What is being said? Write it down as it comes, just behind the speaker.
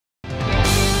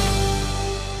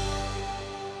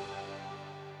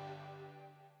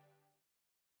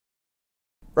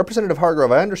Representative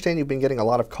Hargrove, I understand you've been getting a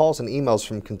lot of calls and emails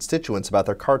from constituents about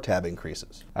their car tab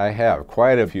increases. I have,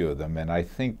 quite a few of them, and I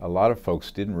think a lot of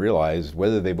folks didn't realize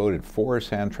whether they voted for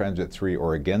Sound Transit 3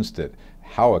 or against it,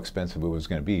 how expensive it was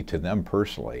going to be to them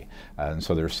personally. And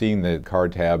so they're seeing the car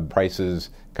tab prices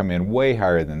come in way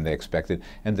higher than they expected.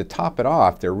 And to top it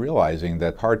off, they're realizing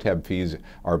that car tab fees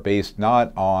are based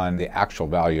not on the actual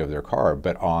value of their car,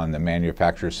 but on the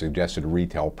manufacturer's suggested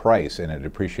retail price and a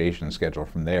depreciation schedule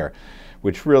from there,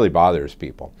 which really bothers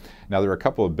people. Now, there are a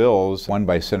couple of bills, one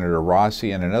by Senator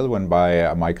Rossi and another one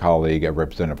by my colleague,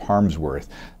 Representative Harmsworth,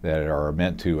 that are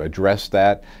meant to address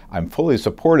that. I'm fully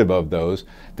supportive of those.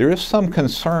 There is some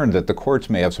concern that the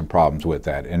courts may have some problems with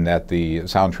that, and that the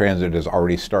Sound Transit has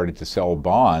already started to sell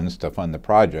bonds to fund the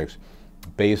projects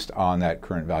based on that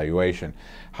current valuation.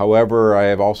 However, I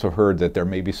have also heard that there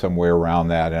may be some way around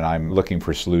that, and I'm looking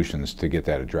for solutions to get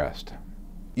that addressed.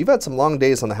 You've had some long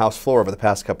days on the House floor over the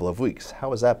past couple of weeks.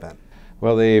 How has that been?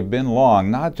 Well, they've been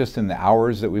long, not just in the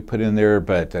hours that we put in there,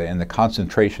 but in the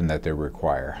concentration that they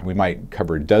require. We might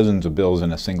cover dozens of bills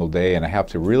in a single day, and I have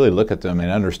to really look at them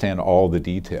and understand all the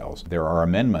details. There are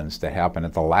amendments that happen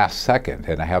at the last second,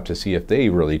 and I have to see if they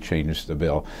really change the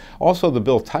bill. Also, the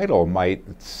bill title might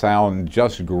sound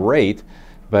just great,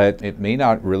 but it may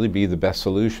not really be the best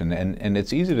solution. And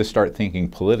it's easy to start thinking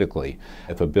politically.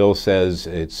 If a bill says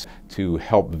it's to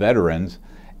help veterans,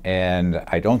 and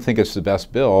I don't think it's the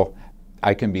best bill,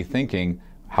 I can be thinking,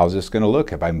 how's this going to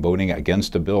look if I'm voting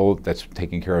against a bill that's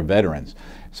taking care of veterans?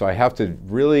 So I have to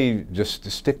really just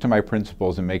stick to my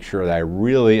principles and make sure that I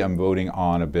really am voting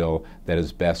on a bill that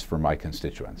is best for my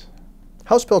constituents.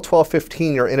 House Bill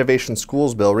 1215, your Innovation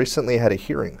Schools bill, recently had a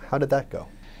hearing. How did that go?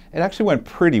 It actually went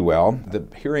pretty well. The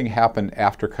hearing happened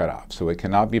after cutoff, so it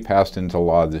cannot be passed into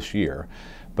law this year.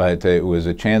 But it was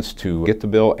a chance to get the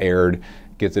bill aired,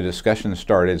 get the discussion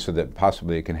started so that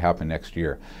possibly it can happen next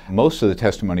year. Most of the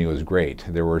testimony was great.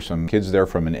 There were some kids there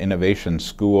from an innovation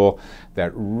school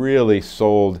that really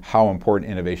sold how important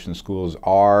innovation schools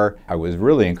are. I was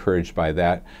really encouraged by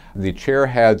that. The chair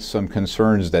had some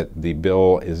concerns that the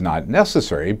bill is not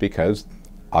necessary because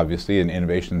obviously an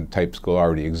innovation type school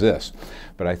already exists.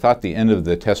 But I thought the end of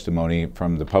the testimony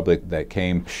from the public that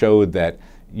came showed that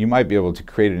you might be able to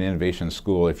create an innovation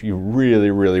school if you really,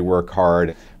 really work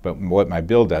hard. But what my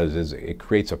bill does is it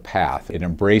creates a path. It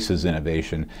embraces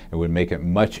innovation. It would make it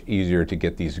much easier to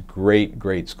get these great,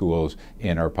 great schools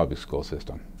in our public school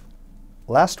system.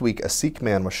 Last week, a Sikh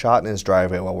man was shot in his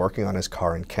driveway while working on his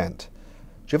car in Kent.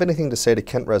 Do you have anything to say to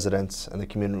Kent residents and the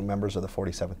community members of the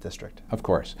 47th District? Of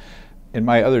course. In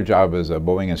my other job as a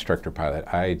Boeing instructor pilot,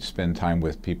 I spend time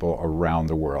with people around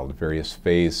the world, various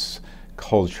faiths,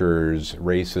 cultures,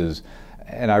 races,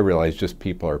 and I realize just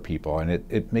people are people. And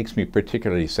it makes me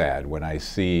particularly sad when I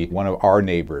see one of our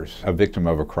neighbors a victim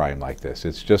of a crime like this.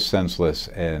 It's just senseless,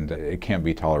 and it can't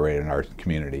be tolerated in our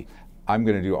community. I'm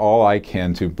going to do all I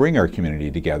can to bring our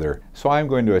community together. So I'm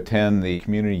going to attend the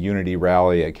Community Unity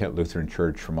Rally at Kent Lutheran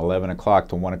Church from 11 o'clock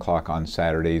to 1 o'clock on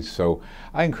Saturdays. So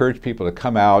I encourage people to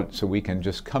come out so we can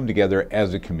just come together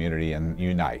as a community and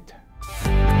unite.